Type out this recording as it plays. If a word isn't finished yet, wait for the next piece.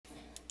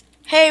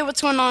Hey,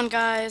 what's going on,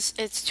 guys?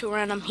 It's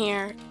 2random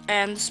here,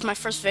 and this is my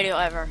first video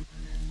ever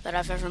that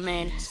I've ever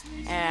made,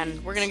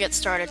 and we're gonna get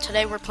started.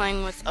 Today we're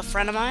playing with a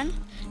friend of mine.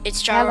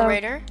 It's Gyro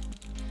Raider.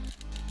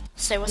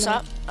 Say what's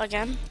up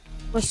again.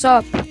 What's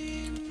up?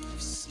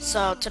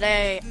 So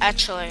today,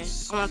 actually,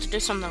 I want to do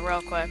something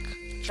real quick.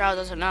 Gyro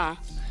doesn't know,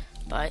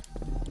 but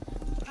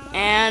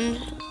and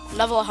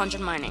level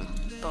 100 mining.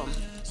 Boom.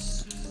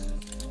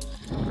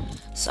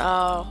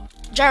 So,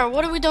 Gyro,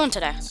 what are we doing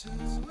today?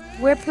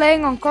 We're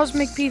playing on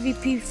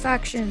Cosmicpvp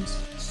factions.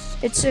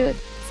 It's a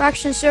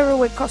faction server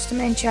with custom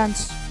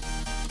enchants.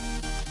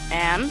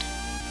 And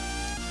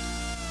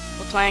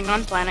we're playing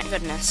on Planet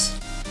Goodness.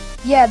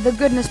 Yeah, the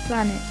Goodness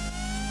Planet.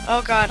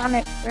 Oh god.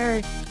 Planet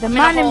where the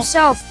man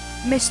himself,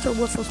 Mr.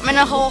 Wiffles. I'm in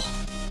a hole.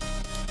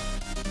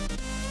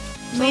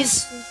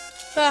 Please.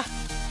 Ah.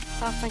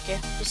 Oh, thank you.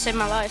 You saved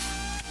my life.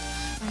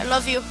 I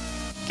love you.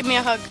 Give me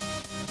a hug.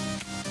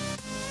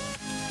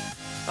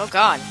 Oh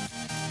god.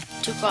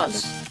 Too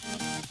close.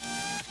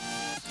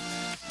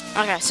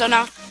 Okay, so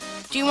now,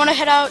 do you want to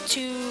head out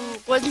to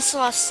when's the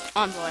last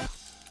envoy?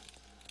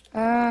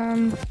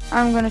 I'm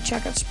gonna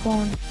check at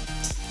spawn.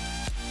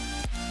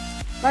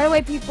 By the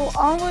way, people,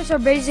 envoys are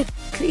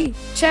basically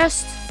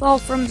chests fall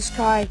from the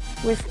sky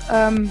with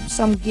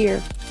some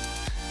gear.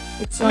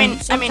 It's, I mean,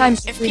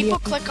 if really people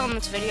click on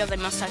this video, they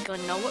most likely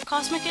know what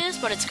Cosmic is,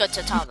 but it's good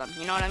to tell them.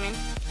 You know what I mean?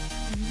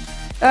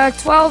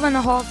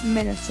 12.5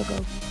 minutes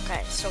ago.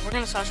 Okay, so we're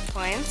gonna search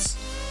planes.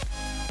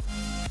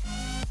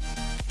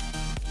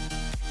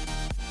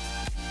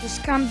 This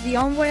comes the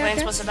envoy.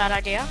 Planes was a bad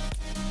idea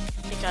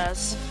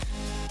because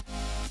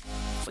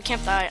if we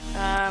can't die.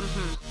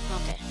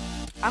 Okay.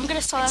 I'm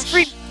gonna slash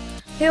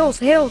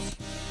hills or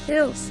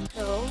pills.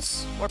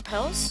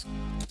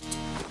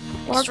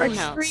 Or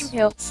extreme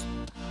hills.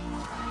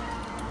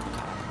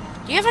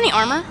 Do you have any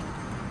armor?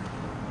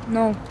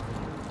 No.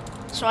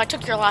 So I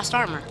took your last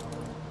armor.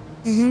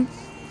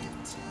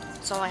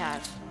 That's all I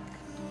have.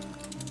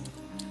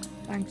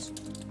 Thanks.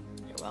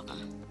 You're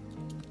welcome.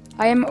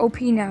 I am OP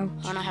now.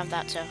 And I have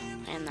that too,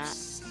 and that,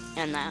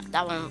 and that.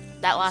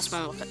 That last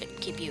one will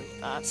keep you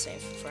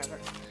safe forever.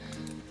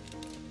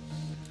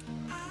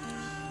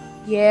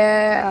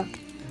 Yeah.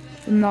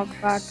 The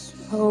knockback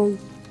hole,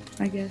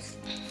 I guess.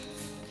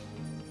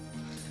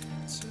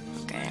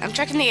 Okay, I'm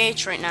checking the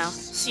H right now.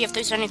 See if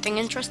there's anything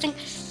interesting.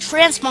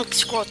 Transmonk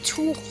scored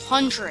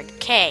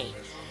 200k.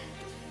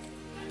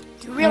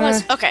 You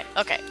realize? Okay.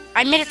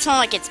 I made it sound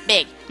like it's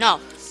big. No.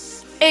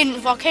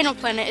 In Volcano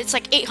Planet, it's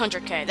like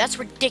 800k. That's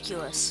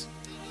ridiculous.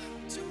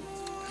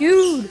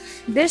 Dude,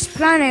 this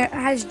planet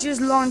has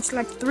just launched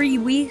like 3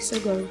 weeks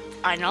ago.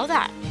 I know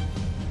that.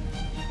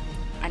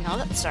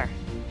 Sir.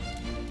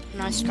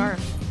 Nice scarf.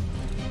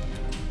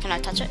 Can I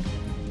touch it?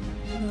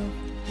 No.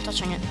 I'm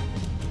touching it.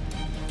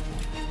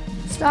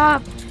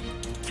 Stop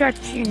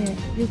touching it.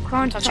 You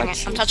can't touch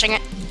it. I'm touching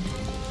it.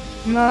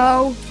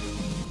 No.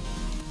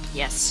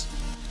 Yes.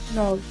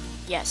 No.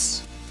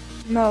 Yes.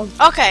 No.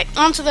 Okay,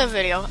 on to the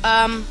video.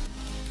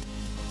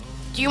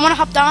 Do you want to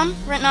hop down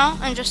right now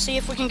and just see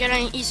if we can get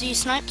any easy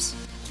snipes?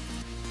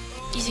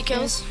 Easy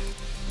kills?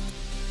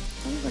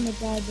 I'm gonna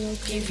die, bro.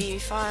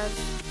 PV5.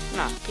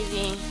 No,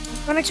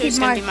 PV2 is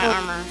gonna be my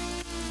armor.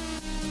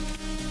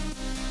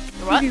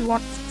 What?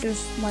 PV1 is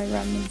just my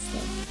random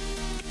stuff.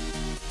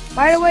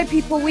 By the way,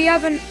 people, we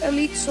have an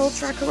elite soul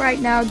tracker right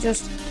now,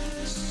 just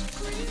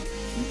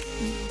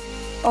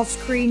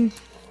off-screen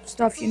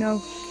stuff, you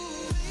know.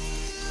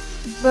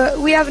 But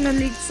we have an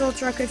elite soul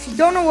tracker. If you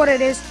don't know what it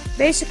is,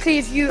 basically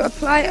if you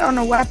apply it on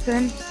a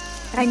weapon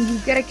and you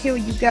get a kill,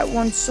 you get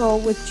 1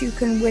 soul, which you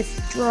can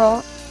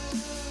withdraw.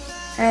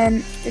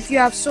 And if you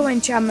have soul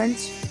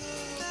enchantments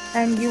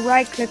and you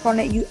right click on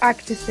it, you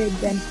activate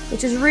them,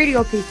 which is really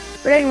OP.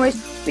 But anyways,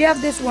 we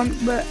have this one,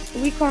 but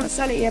we can't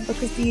sell it yet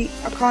because the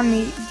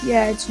economy,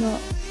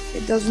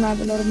 it doesn't have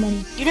a lot of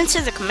money. You didn't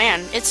say the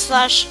command. It's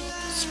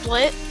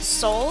 /split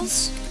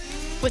souls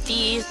with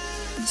the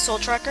soul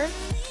tracker.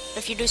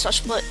 If you do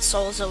 /split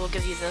souls, it will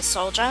give you the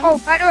soul gem. Oh,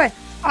 by the way,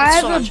 I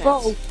have a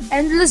bow.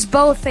 Endless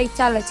bow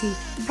fatality.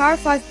 Power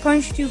 5,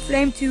 punch 2,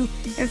 flame 2,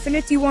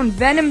 infinity 1,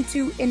 venom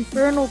 2,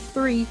 infernal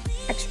 3,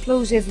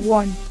 explosive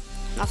 1.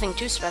 Nothing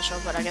too special,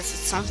 but I guess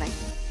it's something.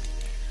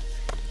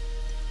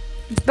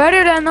 It's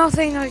better than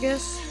nothing, I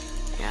guess.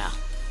 Yeah.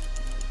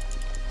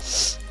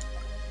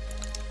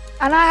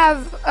 And I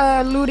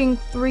have looting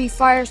 3,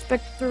 fire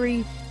spec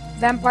 3,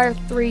 vampire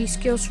 3,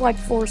 skill swipe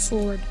 4,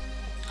 sword.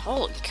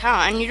 Holy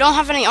cow, and you don't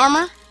have any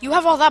armor? You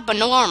have all that, but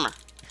no armor.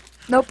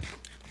 Nope.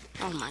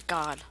 Oh my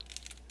god.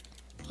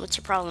 What's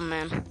your problem,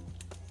 man?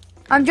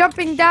 I'm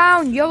jumping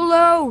down,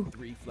 YOLO!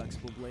 3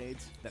 flexible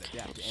blades that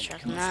adapt to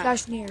Checking that.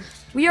 Slash near.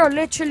 We are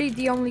literally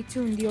the only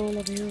 2 in the whole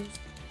of Heroes.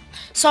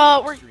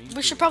 So,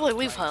 we should probably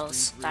leave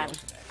hills, then.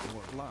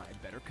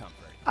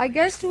 I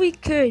guess we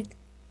could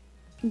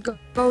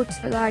go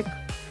to, like,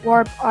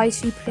 warp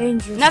icy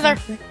plains or Nether!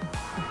 something.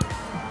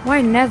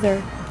 Why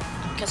Nether?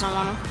 Because I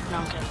want to. No,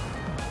 I'm kidding.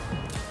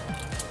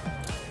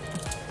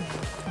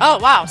 Oh,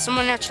 wow,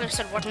 someone actually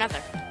said what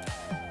Nether.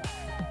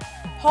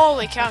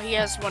 Holy cow, he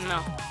has 1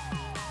 mil.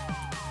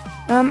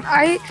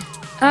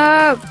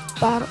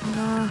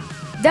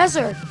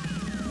 Desert.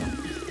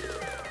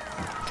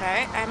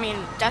 Okay, I mean,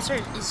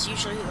 desert is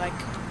usually like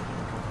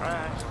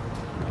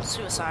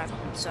suicide,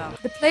 so.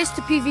 The place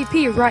to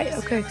PvP, right?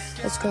 Okay,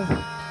 let's go.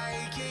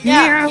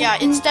 Yeah,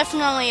 it's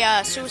definitely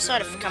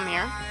suicide if we come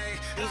here.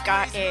 We've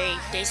got a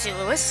Daisy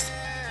Lewis.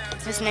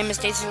 His name is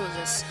Daisy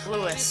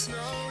Lewis.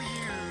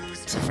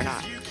 Except for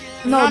not.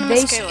 No,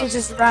 Anonymous Daisy Caleb. is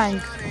his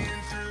rank.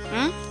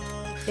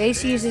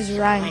 Daisy is his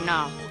rank. I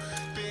know.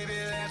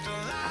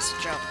 That's a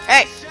joke.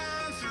 Hey!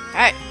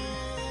 Hey!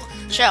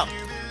 Chill.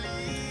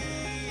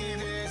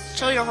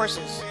 Chill your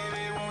horses.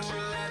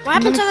 What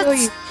happened to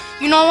that?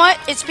 You know what?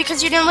 It's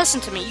because you didn't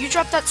listen to me. You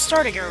dropped that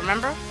starter gear,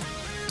 remember?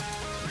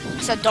 I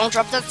said don't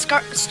drop that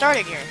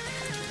starter gear.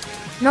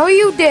 No,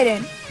 you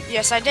didn't.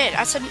 Yes, I did.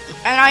 I said,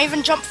 and I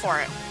even jumped for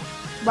it.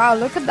 Wow,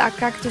 look at that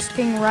Cactus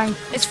King rank.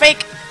 It's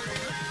fake.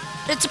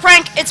 It's a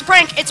prank. It's a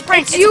prank. It's a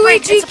prank. It's It's a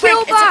prank. It's a prank.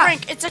 UEG It's a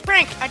prank. It's a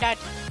prank. I died.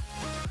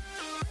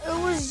 It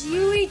was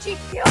UEG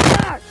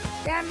Killback.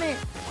 Damn it.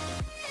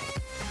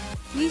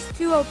 He's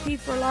too OP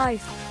for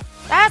life.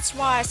 That's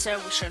why I said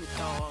we shouldn't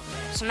go over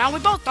there. So now we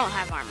both don't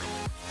have armor.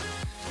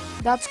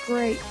 That's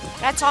great.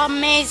 That's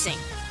amazing.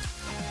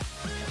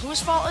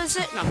 Whose fault is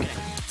it? No, I'm kidding.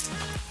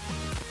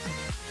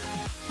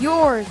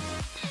 Yours.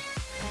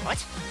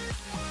 What?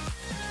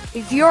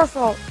 It's your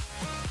fault.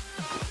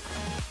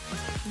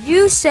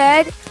 You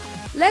said,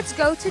 let's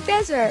go to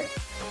desert.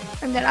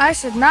 And then I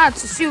said, nah,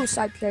 it's a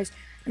suicide place.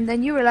 And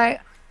then you were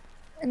like,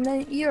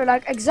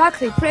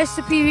 exactly, place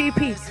to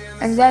PvP.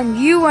 And then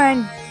you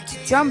went to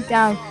jump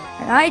down,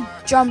 and I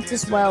jumped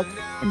as well.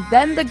 And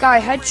then the guy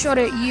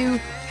headshotted you,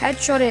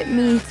 headshotted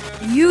me.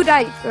 You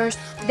died first,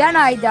 then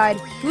I died.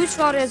 Whose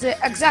fault is it?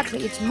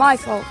 Exactly, it's my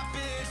fault.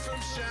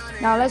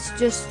 Now let's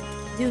just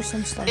do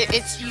some stuff.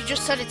 You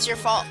just said it's your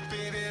fault.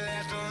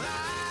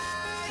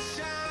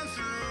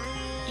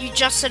 You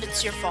just said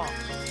it's your fault.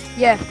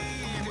 Yeah.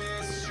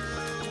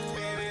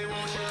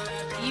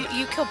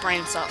 You kill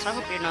brain cells. I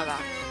hope you know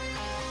that.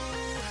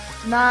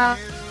 Nah.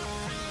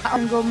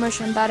 I'm go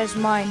mission, that is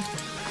mine.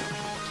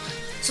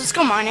 So let's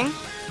go mining.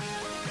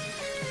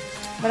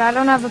 But I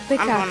don't have a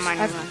pickaxe. I'm going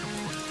mining then.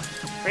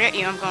 Forget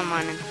you, I'm going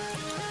mining.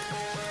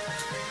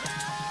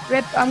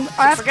 Rip, I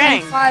have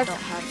forgetting. tank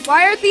 5.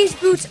 Why are these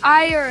boots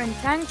iron?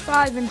 Tank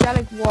 5,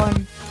 angelic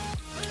 1.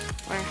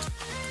 Where?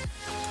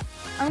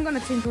 I'm gonna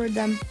tinker with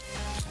them.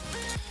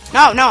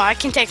 No, I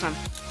can take them.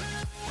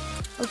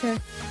 Okay.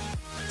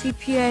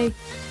 TPA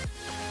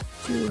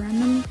to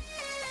random.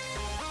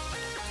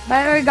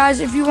 By the way, guys,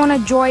 if you want to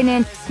join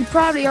in, you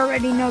probably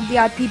already know the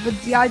IP, but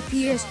the IP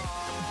is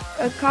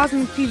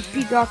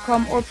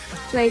Cosmicpvp.com or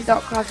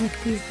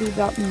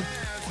play.cosmicpvp.me.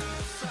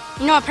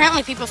 You know,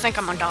 apparently people think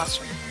I'm on DOS.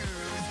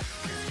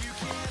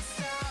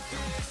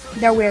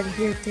 They're weird.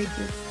 Here, take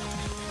this.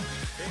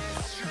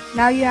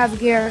 Now you have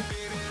gear.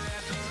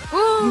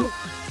 Woo!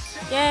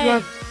 Yay!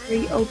 You're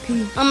pretty OP.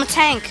 I'm a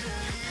tank.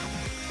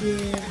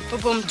 Yeah.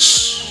 Boom, boom,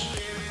 shh.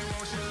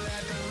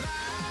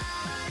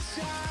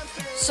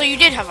 So you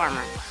did have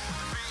armor.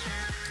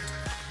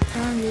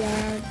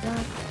 Yeah,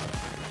 that.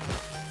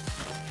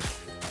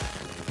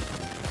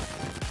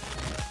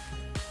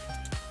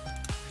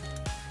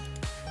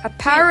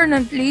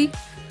 Apparently.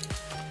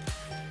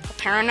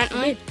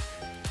 Apparently?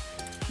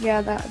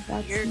 Yeah,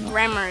 that's Your not.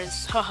 grammar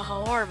is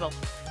horrible.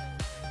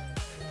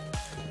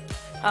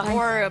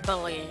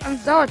 Horribly. I'm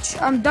Dutch.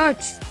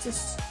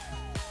 Just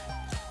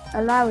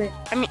allow it.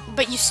 I mean,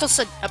 but you still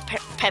said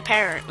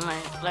apparently,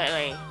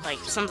 like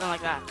something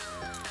like that.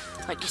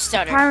 Like you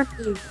stuttered.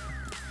 Apparently.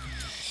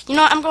 You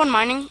know what? I'm going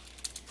mining.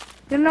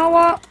 You know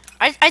what?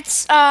 I'd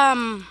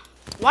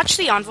watch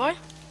the envoy.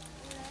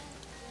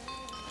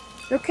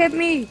 Look at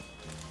me.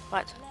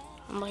 What?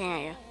 I'm looking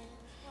at you.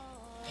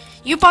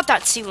 You bought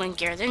that ceiling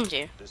gear, didn't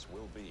you? This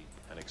will be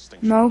an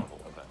extinction No.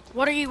 level event.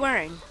 What are you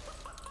wearing?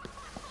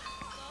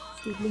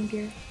 Seedling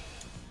gear.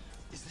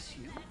 Is this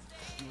you?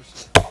 You were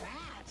so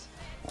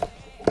bad.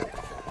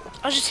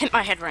 I'll just hit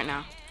my head right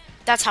now.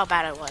 That's how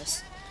bad it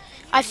was.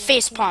 I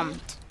face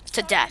palmed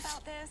to death.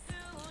 You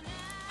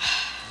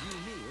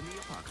and Me in the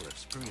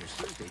Apocalypse premieres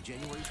Thursday,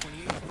 January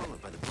 28th,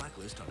 followed by The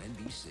Blacklist on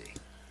NBC.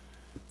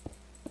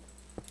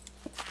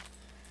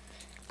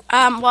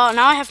 Well,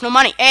 now I have no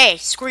money. Hey,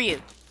 screw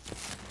you.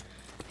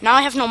 Now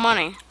I have no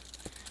money.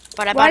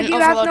 But I bought an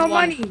Overload 1.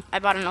 Money? I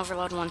bought an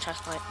Overload 1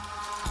 chest plate.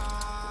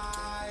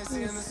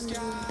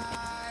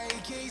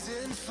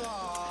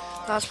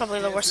 That was probably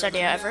the worst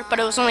idea ever, but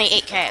it was only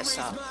 8k,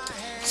 so.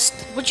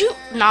 Would you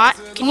not?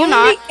 Can you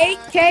not? Only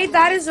 8k?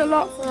 That is a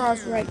lot for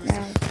us right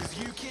now.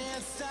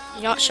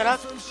 You know what? Shut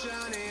up.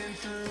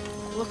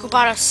 Look who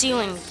bought a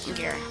ceiling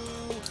gear.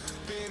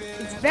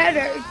 It's better.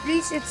 At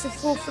least it's a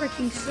full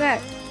freaking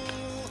set.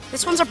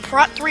 This one's a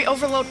Prot 3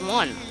 Overload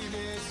 1.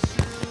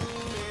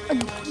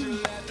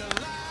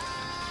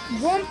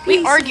 One piece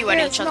We argue of at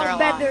gear each is other not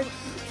a lot. better.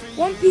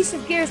 One piece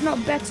of gear is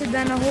not better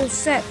than a whole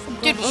set. for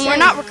Dude, God's when we're sake.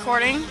 not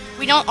recording,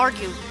 we don't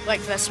argue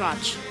like this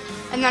much.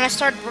 And then I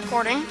started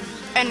recording,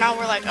 and now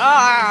we're like,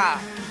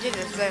 you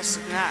did this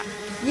and that.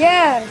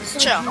 Yeah. Let's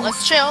chill.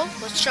 Let's chill.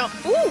 Let's chill.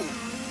 Ooh!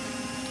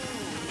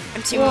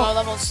 MC Whoa. more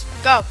levels.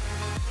 Go.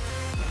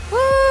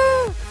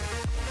 Woo!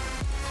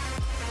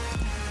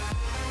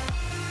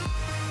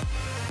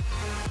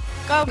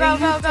 Go, go, Yeah,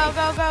 go, you go, take-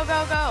 go, go,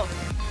 go, go.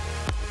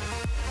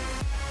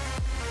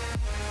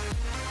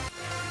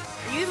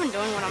 Are you even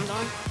doing what I'm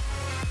doing?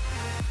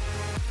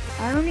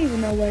 I don't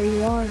even know where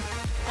you are.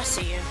 I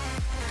see you.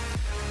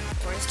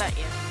 Or is that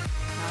you?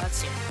 No,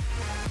 that's you.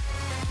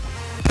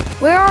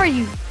 Where are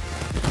you?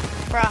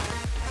 Bruh.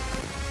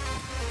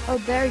 Oh,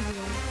 there you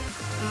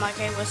are. I'm like,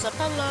 hey, what's up?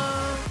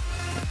 Hello.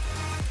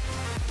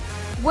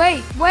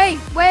 Wait. What?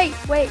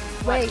 What? Wait. What?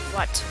 Wait.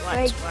 What?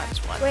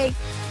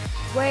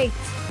 Wait.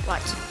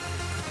 What?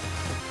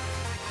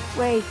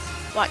 Wait.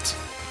 What?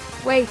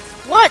 Wait.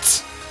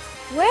 What?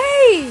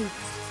 Wait.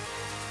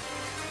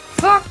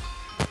 Fuck.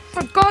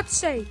 For God's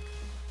sake.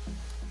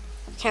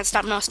 Can't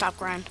stop, no stop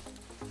grind.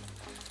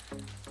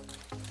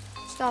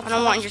 Stop. I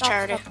don't want your stop,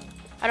 charity. stop.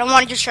 I don't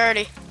want your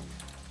charity.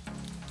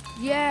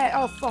 Yeah.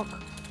 Oh fuck.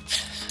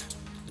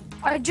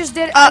 I just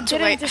did. Oh, I too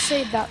didn't late. just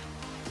say that.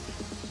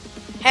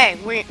 Hey,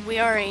 we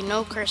are a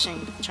no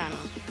cursing channel.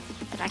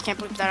 And I can't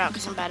bleep that out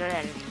because I'm bad at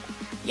editing.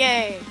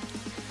 Yay!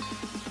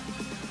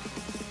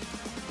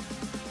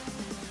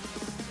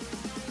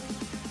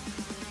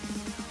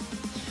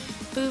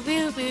 Boo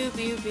boo boo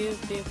boo boo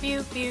boo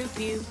boo boo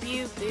boo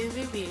boo boo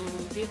boo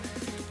boo.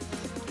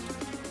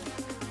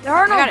 There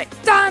are I got no it.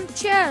 damn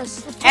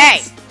chests.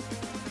 Hey!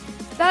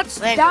 That's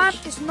Language.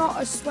 damn is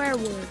not a swear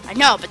word. I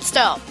know, but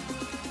still.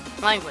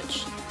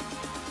 Language.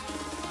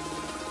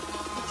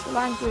 It's a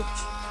language.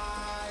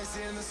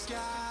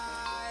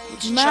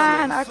 Just show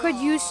Man, me. I could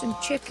use some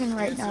chicken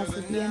right now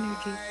for the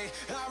energy.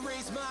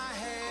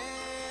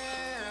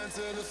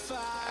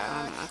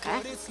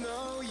 Okay.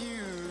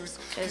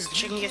 Because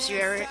chicken gives you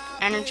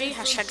energy.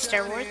 Hashtag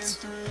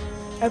steroids.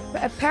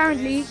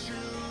 Apparently,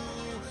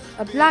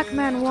 a black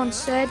man once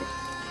said,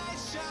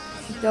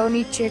 if you don't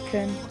eat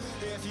chicken,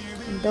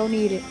 then don't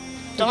eat it.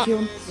 Don't.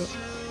 You'll need it.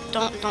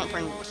 Don't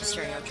bring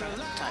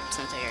stereotypes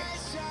into here.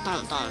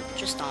 Don't.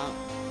 Just don't.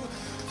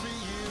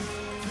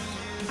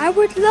 I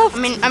would love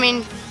I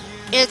mean,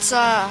 it's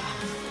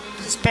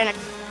Hispanic.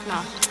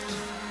 No.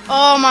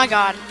 Oh my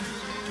God.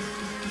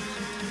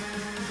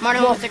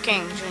 Martin What? Luther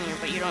King Jr.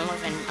 But you don't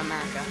live in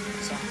America,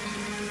 so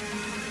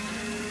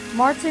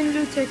Martin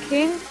Luther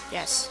King.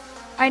 yes.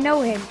 I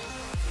know him.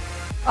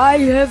 I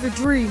have a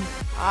dream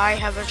I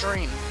have a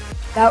dream.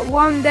 that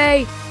one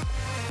day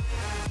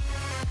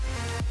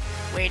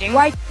Waiting.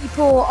 white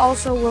people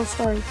also will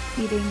start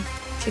eating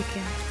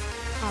chicken.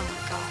 Oh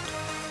my God.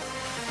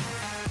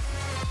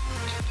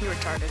 You're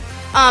retarded.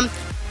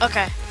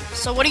 Okay.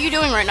 So what are you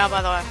doing right now,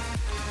 by the way?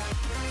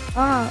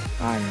 I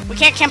don't know. We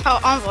can't camp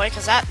out Envoy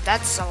because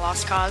that's a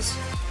lost cause.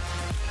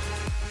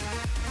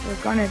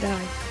 We're gonna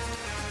die.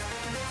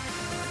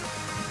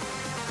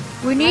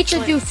 We need to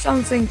Actually- do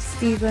something,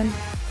 Steven.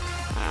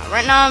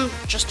 Right now I'm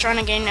just trying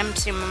to gain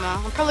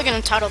MCMMO. I'm probably gonna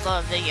title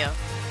the video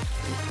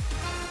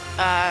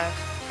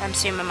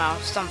MCMMO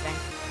something.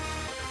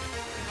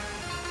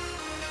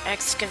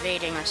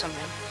 Excavating or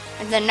something.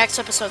 And then next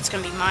episode's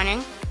gonna be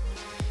mining.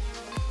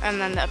 And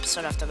then the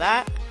episode after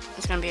that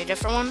is gonna be a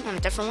different one and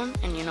a different one,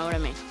 and you know what I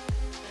mean.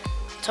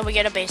 Until we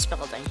get a base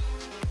building.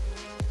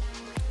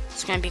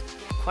 It's gonna be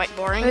quite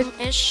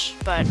boring-ish,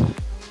 but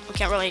we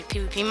can't really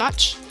PvP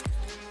much.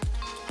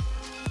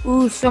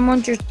 Ooh,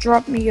 someone just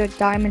dropped me a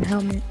diamond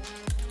helmet.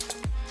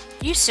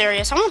 You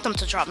serious? I want them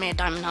to drop me a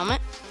diamond helmet.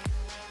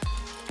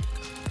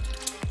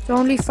 It's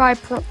only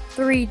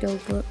 5.3 though,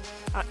 but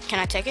Can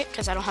I take it?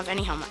 Because I don't have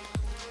any helmet.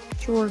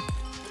 sure.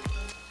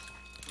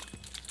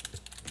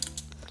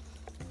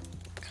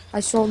 I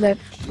sold it.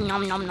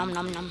 Nom nom nom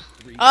nom nom.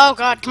 Oh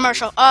God,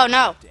 commercial. Oh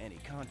no.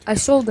 I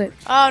sold it.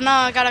 Oh no,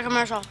 I got a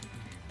commercial.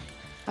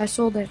 I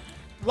sold it.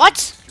 What?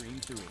 Extreme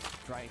 3.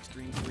 Try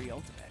Extreme 3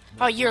 Ultimate.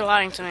 Oh, you're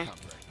lying to me.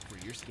 For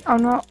your skin. Oh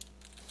no,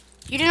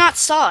 You did not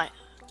sell it.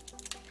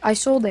 I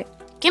sold it.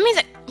 Give me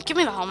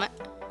the helmet.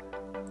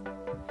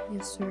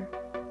 Yes, sir.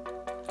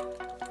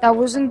 That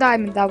wasn't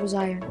diamond, that was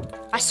iron.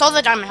 I sold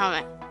the diamond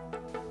helmet.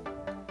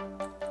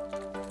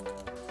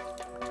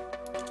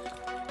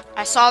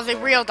 I saw the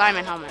real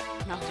diamond helmet.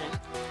 No, I'm kidding.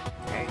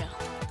 There you go.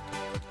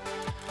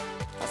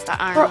 That's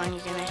the iron Bro. one you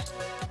give me.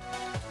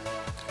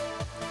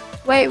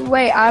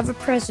 Wait, I have a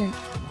present.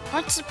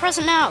 What's the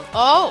present now?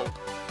 Oh.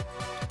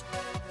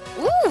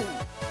 Ooh.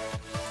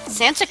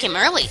 Santa came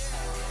early.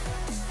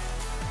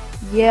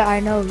 Yeah, I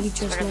know, he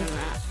just Better than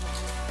left.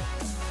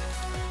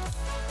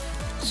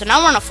 that. So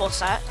now we're in a full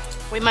set.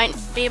 We might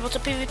be able to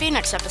PvP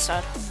next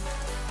episode.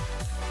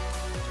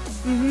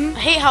 Mm-hmm. I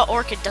hate how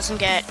Orchid doesn't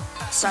get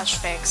slash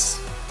fix.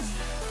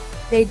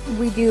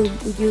 We do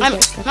I'm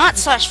get stuff. not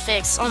slash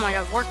fix. Oh my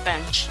God,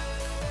 workbench.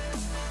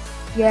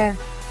 Yeah.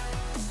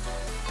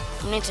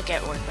 We need to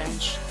get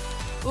workbench.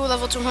 Ooh,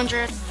 level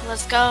 200.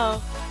 Let's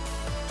go.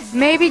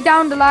 Maybe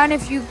down the line,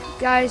 if you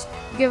guys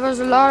give us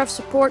a lot of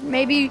support,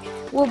 maybe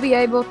we'll be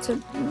able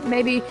to,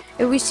 maybe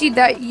if we see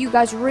that you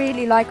guys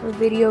really like our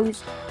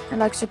videos and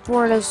like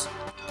support us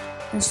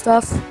and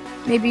stuff,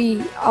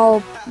 maybe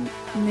I'll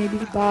maybe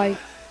buy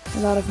a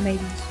lot of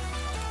maybes.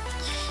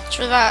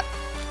 True that.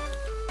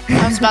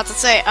 I was about to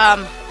say,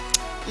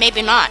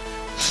 maybe not.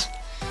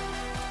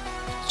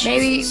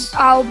 Maybe Jesus.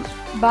 I'll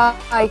buy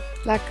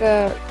like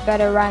a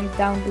better rank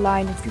down the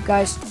line if you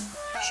guys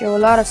show a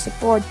lot of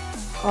support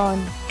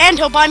on. And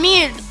he'll buy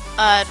me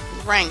a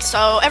rank,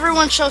 so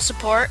everyone show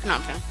support. No,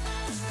 I'm kidding.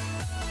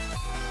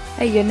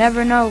 Hey, you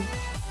never know.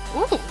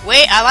 Ooh,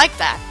 wait, I like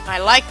that. I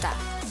like that.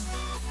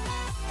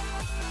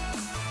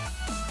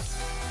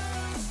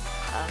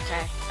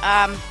 Okay,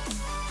 how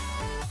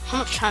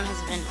much time has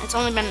it been? It's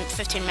only been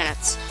 15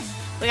 minutes.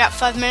 We got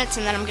 5 minutes,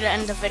 and then I'm gonna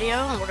end the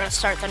video, and we're gonna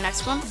start the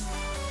next one.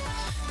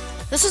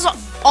 This is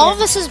all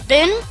this has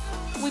been.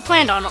 We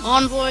planned on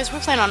envoys. We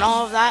planned on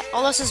all of that.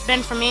 All this has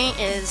been for me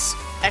is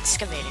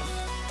excavating.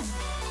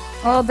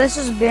 Well, this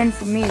has been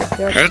for me.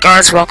 Hey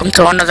guys, welcome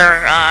to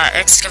another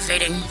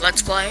excavating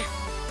let's play.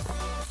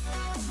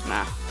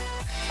 Nah.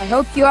 I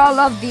hope you all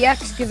love the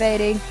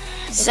excavating.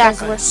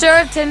 Exactly. Because we're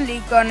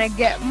certainly gonna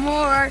get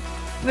more.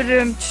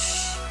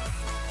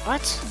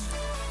 What?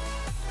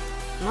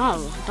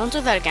 No, don't do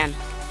that again.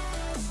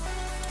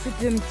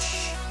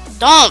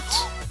 Don't!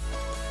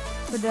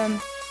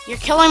 You're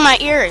killing my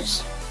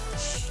ears.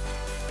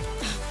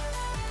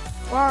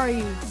 Where are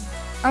you?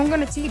 I'm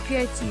gonna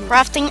TPA to you.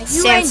 Crafting If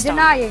you ain't sandstone.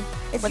 denying.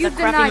 If with you a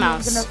crappy deny me, I'm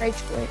mouse. gonna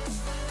rage quit.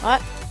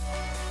 What?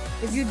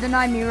 If you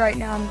deny me right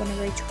now, I'm gonna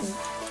rage quit.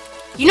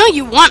 You know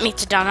you want me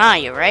to deny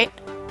you, right?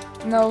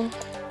 No.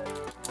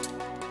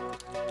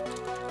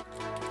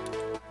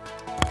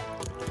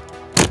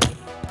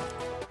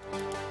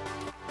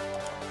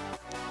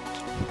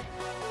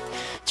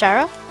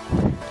 Charo?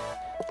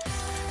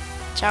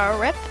 Charo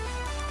rip?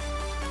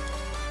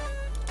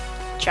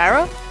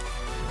 Charo?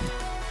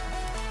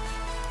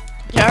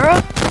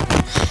 Charo?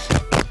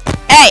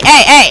 Hey!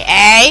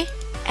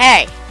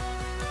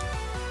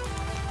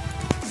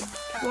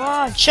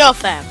 What? Chill,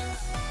 fam.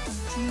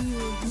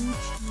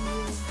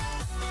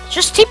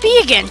 Just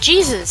TP again,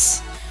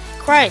 Jesus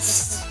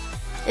Christ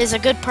is a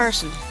good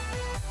person.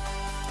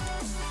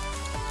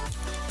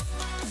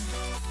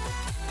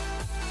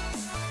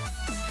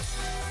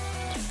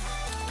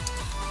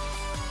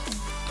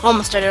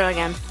 Almost did it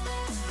again.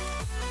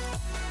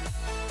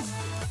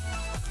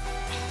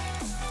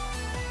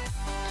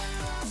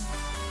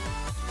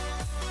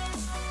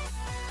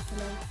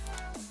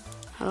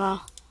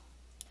 Hello?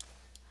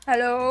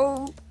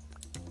 Hello?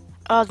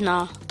 Oh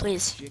no,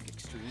 please.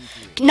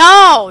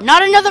 No!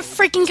 Not another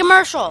freaking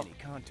commercial!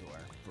 Contour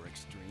for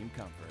extreme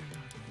comfort.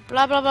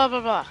 Blah blah blah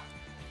blah blah.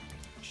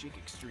 Chic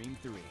Extreme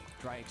 3.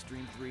 Try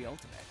Extreme 3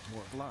 Ultimate.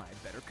 More glide,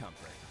 better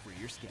comfort for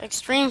your skin.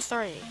 Extreme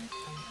 3.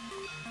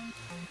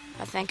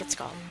 I think it's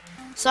called.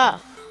 So,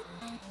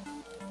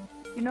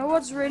 You know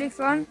what's really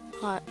fun?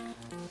 what?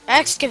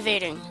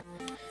 Excavating.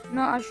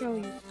 No, I'll show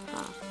you.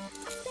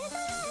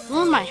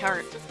 Ruined my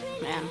heart,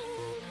 man.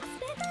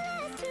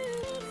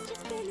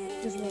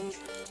 Just wait.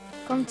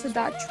 Come to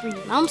that tree.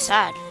 Now I'm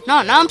sad.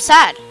 No, now I'm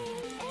sad.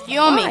 You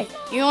owe Why? me.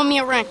 You owe me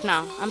a rank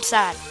now. I'm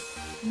sad.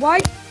 Why?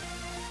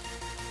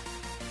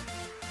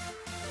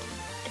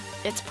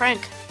 It's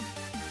prank.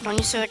 Don't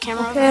you see the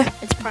camera? Okay. Over there?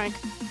 It's prank.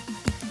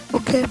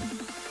 Okay.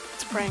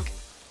 It's prank.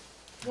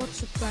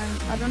 What's a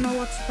prank? I don't know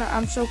what's a prank.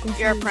 I'm so confused.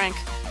 You're a prank.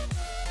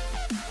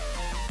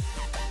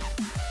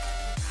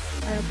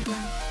 I'm a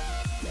prank.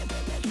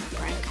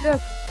 Prank.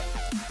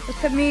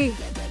 Look at me.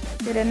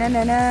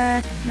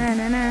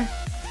 Na-na-na-na.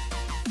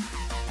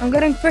 I'm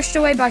getting pushed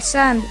away by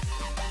sand.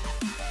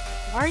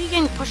 Why are you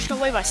getting pushed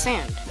away by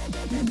sand?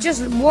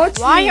 Just watch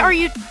Why me. are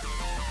you...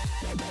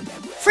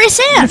 Free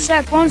sand!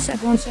 One sec.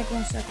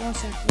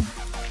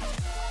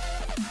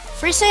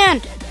 Free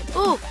sand!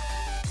 Ooh!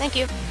 Thank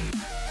you.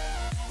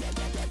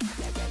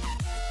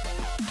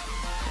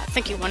 I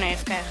think he went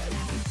AFK.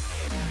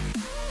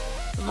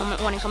 The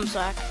moment when he comes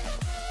back.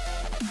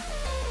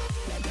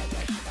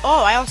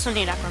 Oh, I also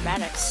need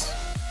acrobatics.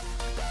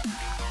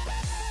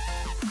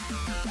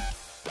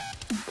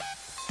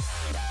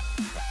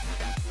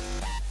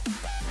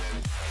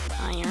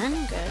 Iron,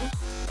 good.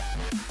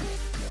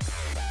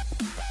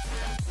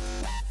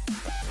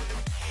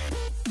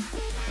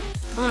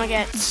 I wanna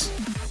get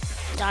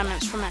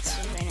diamonds from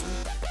excavating.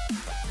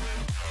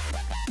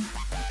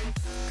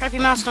 Crappy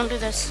mouse, don't do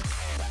this.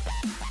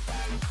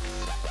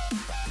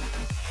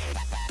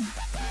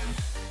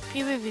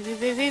 Pew, pew, pew, pew,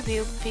 pew, pew,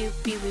 pew, pew,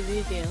 pew,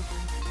 pew, pew.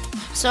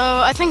 So,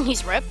 I think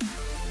he's RIP.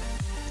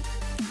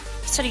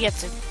 He said he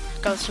gets to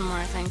go somewhere,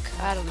 I think.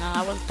 I don't know,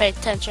 I wasn't paying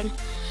attention.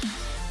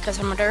 Because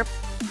I'm a derp.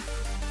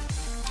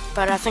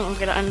 But I think I'm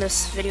gonna end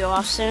this video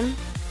off soon.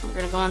 We're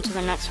gonna go on to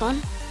the next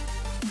one.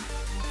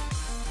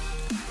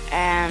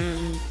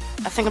 And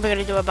I think I'm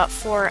gonna do about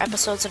 4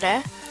 episodes a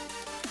day.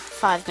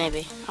 5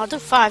 maybe. I'll do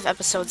 5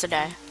 episodes a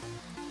day.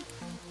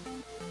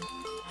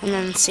 And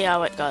then see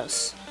how it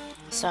goes.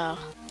 So,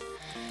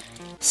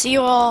 see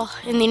you all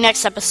in the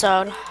next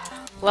episode.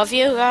 Love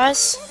you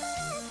guys,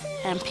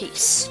 and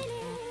peace.